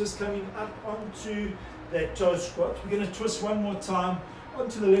time, just coming up onto that toe squat. We're going to twist one more time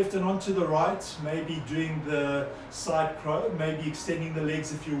onto the left and onto the right, maybe doing the side crow, maybe extending the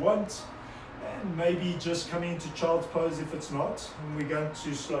legs if you want, and maybe just coming into child's pose if it's not. And we're going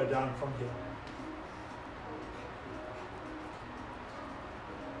to slow down from here.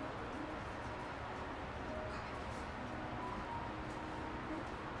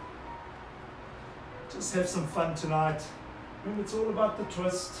 Just have some fun tonight. Remember, it's all about the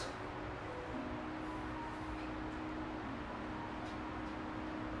twist.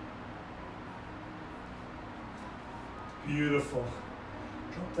 Beautiful.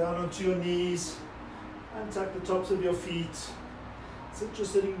 Drop down onto your knees. Untuck the tops of your feet. Sit your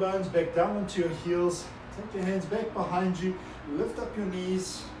sitting bones back down onto your heels. Take your hands back behind you. Lift up your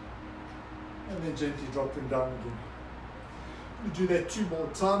knees. And then gently drop them down again. You do that 2 more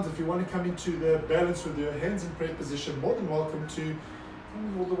times. If you want to come into the balance with your hands in prayer position, more than welcome to.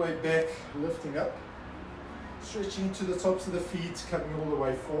 Coming all the way back, lifting up. Stretching into the tops of the feet, coming all the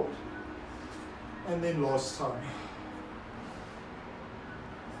way forward. And then last time.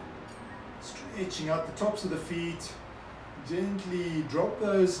 Stretching out the tops of the feet. Gently drop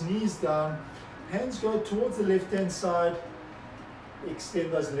those knees down. Hands go towards the left hand side.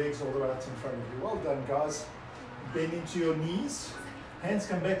 Extend those legs all the way out in front of you. Well done, guys. Bend into your knees. Hands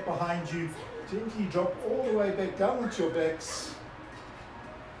come back behind you. Gently drop all the way back down onto your backs.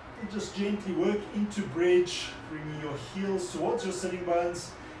 And just gently work into bridge, bringing your heels towards your sitting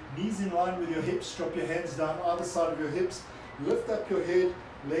bones. Knees in line with your hips. Drop your hands down either side of your hips. Lift up your head.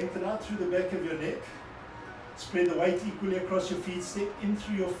 Lengthen out through the back of your neck. Spread the weight equally across your feet. Step in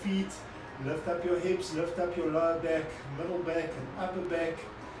through your feet. Lift up your hips. Lift up your lower back, middle back, and upper back.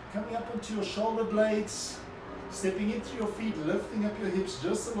 Coming up onto your shoulder blades. Stepping in through your feet, lifting up your hips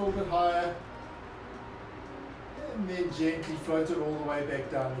just a little bit higher. And then gently float it all the way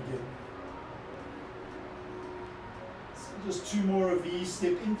back down again. So just 2 more of these.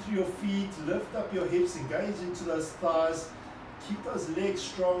 Step in through your feet, lift up your hips, engage into those thighs. Keep those legs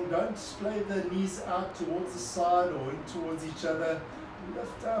strong. Don't splay the knees out towards the side or in towards each other.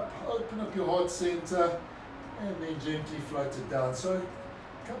 Lift up, open up your heart center, and then gently float it down. So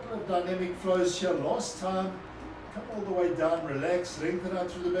a couple of dynamic flows here. Last time. Come all the way down, relax, lengthen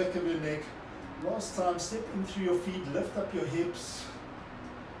out through the back of your neck. Last time, step in through your feet, lift up your hips.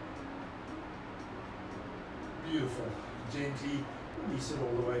 Beautiful. Gently release it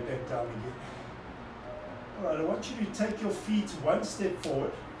all the way back down again. Alright, I want you to take your feet 1 step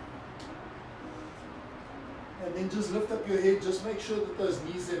forward. And then just lift up your head, just make sure that those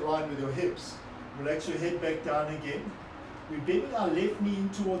knees are in line with your hips. Relax your head back down again. We're bending our left knee in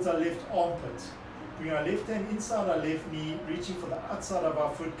towards our left armpit. Bring our left hand inside our left knee, reaching for the outside of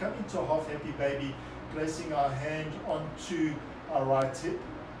our foot, come into a half happy baby, placing our hand onto our right hip.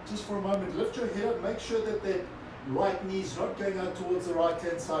 Just for a moment, lift your head up, make sure that that right knee is not going out towards the right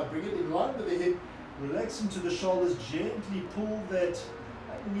hand side. Bring it in line with the hip, relax into the shoulders, gently pull that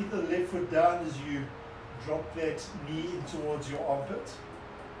underneath the left foot down as you drop that knee in towards your armpit.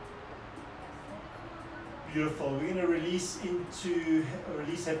 Beautiful. We're going to release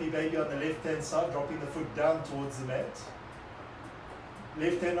happy baby on the left hand side, dropping the foot down towards the mat.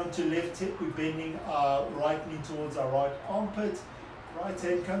 Left hand onto left hip. We're bending our right knee towards our right armpit. Right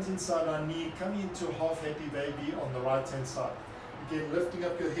hand comes inside our knee, coming into half happy baby on the right hand side. Again, lifting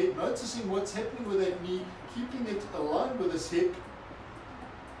up your head, noticing what's happening with that knee, keeping it aligned with this hip,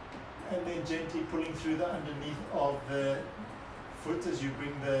 and then gently pulling through the underneath of the foot as you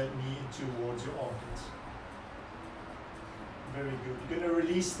bring the knee towards your armpit. Very good. You're going to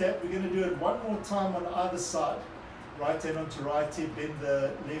release that. We're going to do it 1 more time on either side. Right hand onto right hip, bend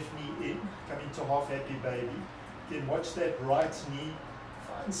the left knee in, come into half happy baby. Again, watch that right knee.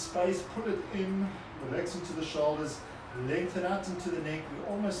 Find space, pull it in, relax into the shoulders, lengthen out into the neck.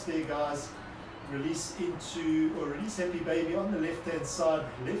 We're almost there, guys. Release happy baby on the left hand side.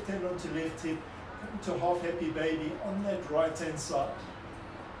 Left hand onto left hip, come into half happy baby on that right hand side.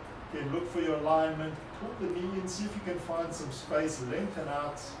 Again, look for your alignment. Pull the knee in, see if you can find some space, lengthen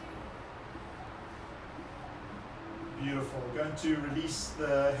out. Beautiful. Going to release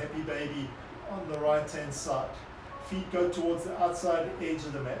the happy baby on the right hand side. Feet go towards the outside edge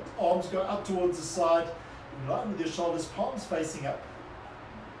of the mat. Arms go up towards the side, in line with your shoulders, palms facing up.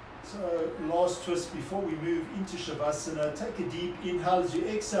 So last twist before we move into Shavasana. Take a deep inhale as you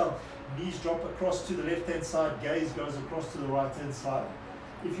exhale. Knees drop across to the left hand side, gaze goes across to the right hand side.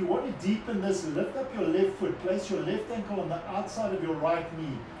 If you want to deepen this, lift up your left foot, place your left ankle on the outside of your right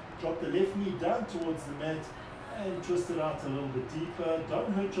knee. Drop the left knee down towards the mat, And twist it out a little bit deeper.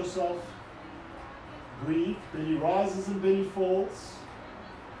 Don't hurt yourself. Breathe. Belly rises and belly falls.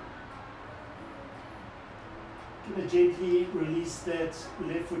 Gonna gently release that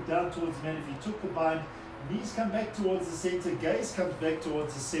left foot down towards the mat. If you took the bind, knees come back towards the center, gaze comes back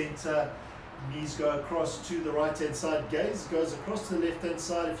towards the center, knees go across to the right hand side, gaze goes across to the left hand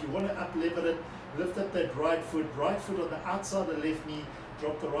side. If you want to up level it, lift up that right foot on the outside of the left knee,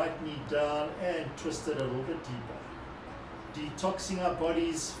 drop the right knee down and twist it a little bit deeper. Detoxing our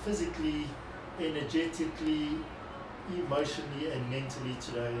bodies physically, energetically, emotionally and mentally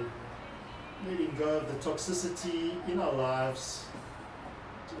today. Letting go of the toxicity in our lives,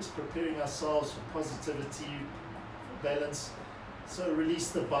 just preparing ourselves for positivity, balance. So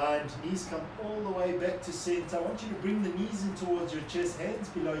release the bind, knees come all the way back to center. I want you to bring the knees in towards your chest, hands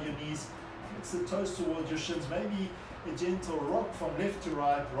below your knees, flex the toes towards your shins, maybe a gentle rock from left to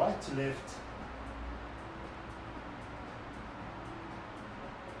right, right to left.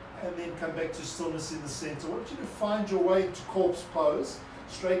 And then come back to stillness in the center. I want you to find your way to corpse pose.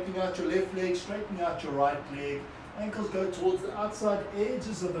 Straightening out your left leg, straightening out your right leg. Ankles go towards the outside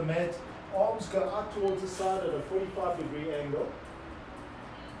edges of the mat. Arms go out towards the side at a 45-degree angle.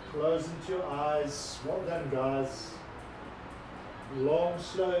 Close into your eyes. Well done, guys. Long,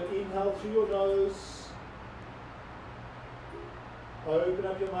 slow inhale through your nose. Open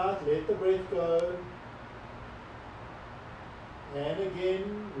up your mouth, let the breath go. And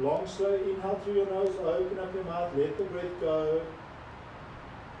again, long, slow inhale through your nose. Open up your mouth, let the breath go.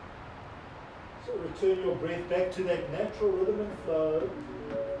 So return your breath back to that natural rhythm and flow.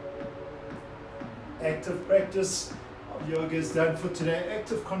 Active practice of yoga is done for today.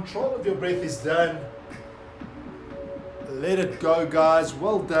 Active control of your breath is done. Let it go, guys.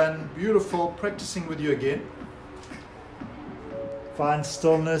 Well done. Beautiful. Practicing with you again. Find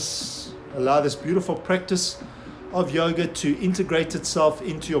stillness. Allow this beautiful practice of yoga to integrate itself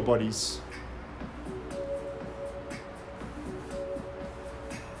into your bodies.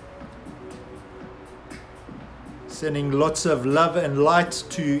 Sending lots of love and light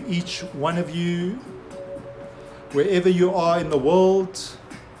to each one of you, wherever you are in the world.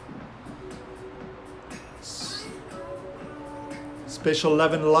 Special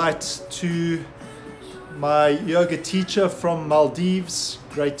love and light to my yoga teacher from Maldives.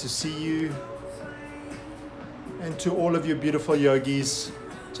 Great to see you. And to all of you beautiful yogis,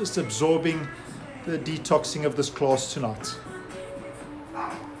 just absorbing the detoxing of this class tonight.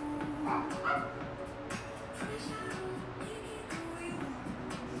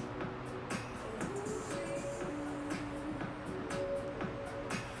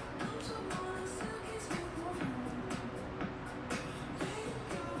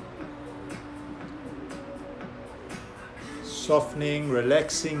 Softening,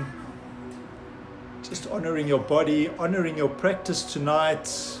 relaxing, just honoring your body, honoring your practice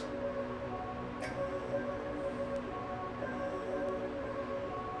tonight.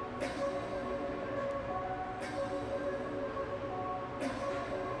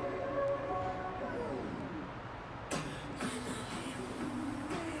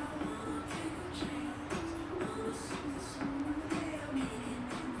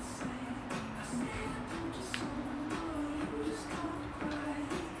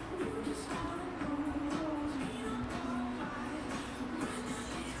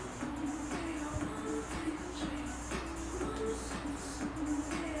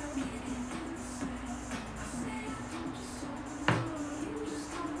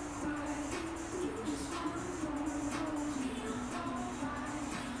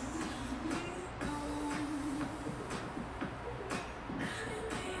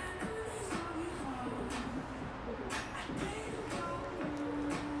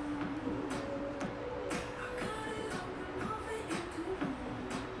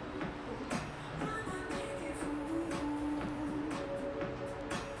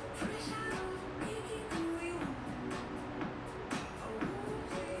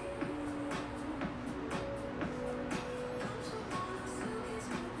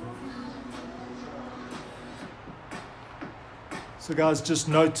 So guys, just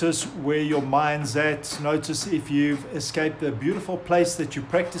notice where your mind's at. Notice if you've escaped the beautiful place that you're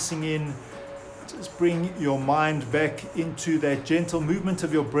practicing in. Just bring your mind back into that gentle movement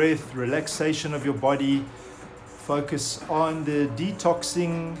of your breath, relaxation of your body. Focus on the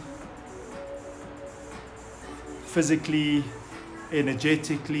detoxing physically,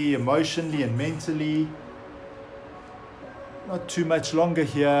 energetically, emotionally, and mentally. Not too much longer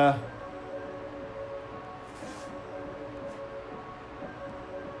here.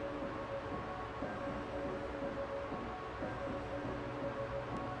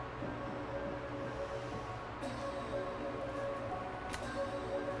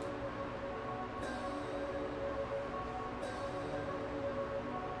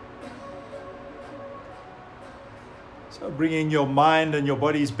 So bringing your mind and your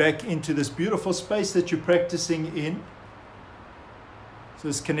bodies back into this beautiful space that you're practicing in. So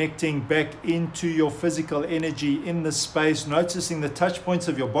it's connecting back into your physical energy in this space, noticing the touch points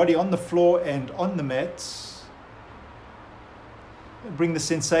of your body on the floor and on the mats. Bring the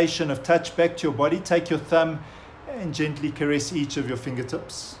sensation of touch back to your body. Take your thumb and gently caress each of your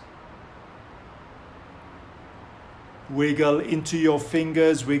fingertips. Wiggle into your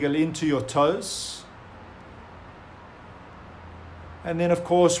fingers, wiggle into your toes. And then, of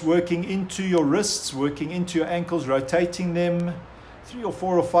course, working into your wrists, working into your ankles, rotating them 3 or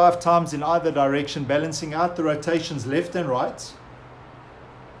 4 or 5 times in either direction, balancing out the rotations left and right.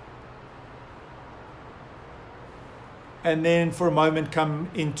 And then for a moment,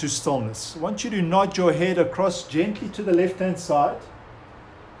 come into stillness. I want you to nod your head across gently to the left-hand side.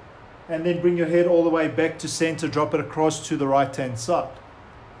 And then bring your head all the way back to center, drop it across to the right-hand side.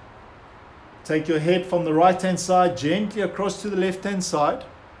 Take your head from the right-hand side gently across to the left-hand side.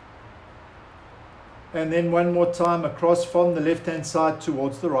 And then one more time across from the left-hand side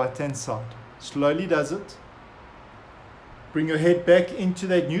towards the right-hand side. Slowly does it. Bring your head back into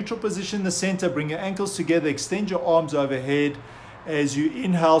that neutral position in the center. Bring your ankles together. Extend your arms overhead. As you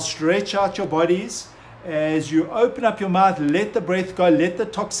inhale, stretch out your bodies. As you open up your mouth, let the breath go. Let the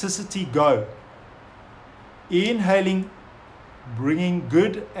toxicity go. Inhaling, bringing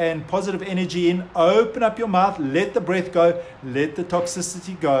good and positive energy in. Open up your mouth. Let the breath go. Let the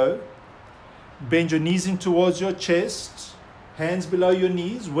toxicity go. Bend your knees in towards your chest. Hands below your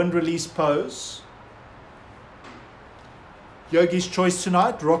knees. Wind release pose. Yogi's choice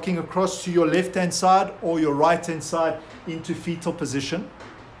tonight. Rocking across to your left-hand side or your right-hand side into fetal position.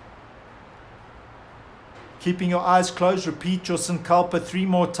 Keeping your eyes closed. Repeat your Sankalpa 3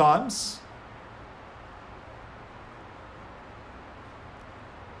 more times.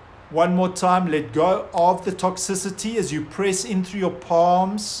 One more time, let go of the toxicity as you press in through your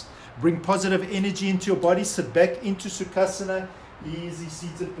palms. Bring positive energy into your body. Sit back into Sukhasana, easy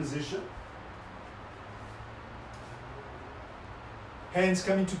seated position. Hands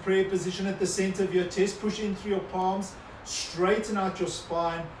come into prayer position at the center of your chest. Push in through your palms. Straighten out your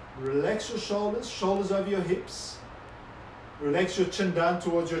spine. Relax your shoulders, shoulders over your hips. Relax your chin down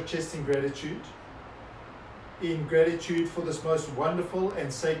towards your chest in gratitude. In gratitude for this most wonderful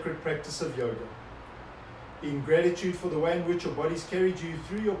and sacred practice of yoga. In gratitude for the way in which your body's carried you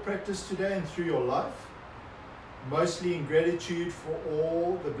through your practice today and through your life. Mostly in gratitude for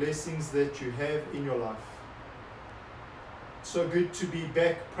all the blessings that you have in your life. So good to be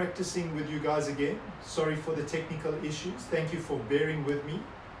back practicing with you guys again. Sorry for the technical issues. Thank you for bearing with me.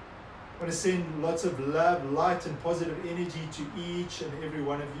 I want to send lots of love, light and positive energy to each and every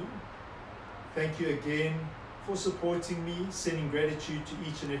one of you. Thank you again for supporting me, sending gratitude to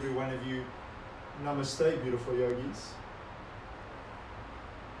each and every one of you. Namaste, beautiful yogis.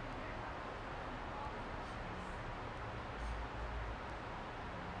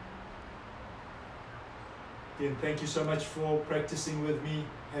 Again, thank you so much for practicing with me.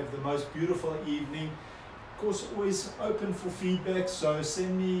 Have the most beautiful evening. Of course, always open for feedback, so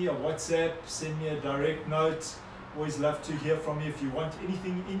send me a WhatsApp, send me a direct note. Always love to hear from you. If you want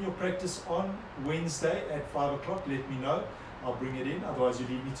anything in your practice on Wednesday at 5 o'clock, let me know. I'll bring it in. Otherwise, you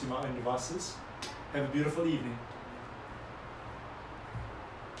leave me to my own devices. Have a beautiful evening.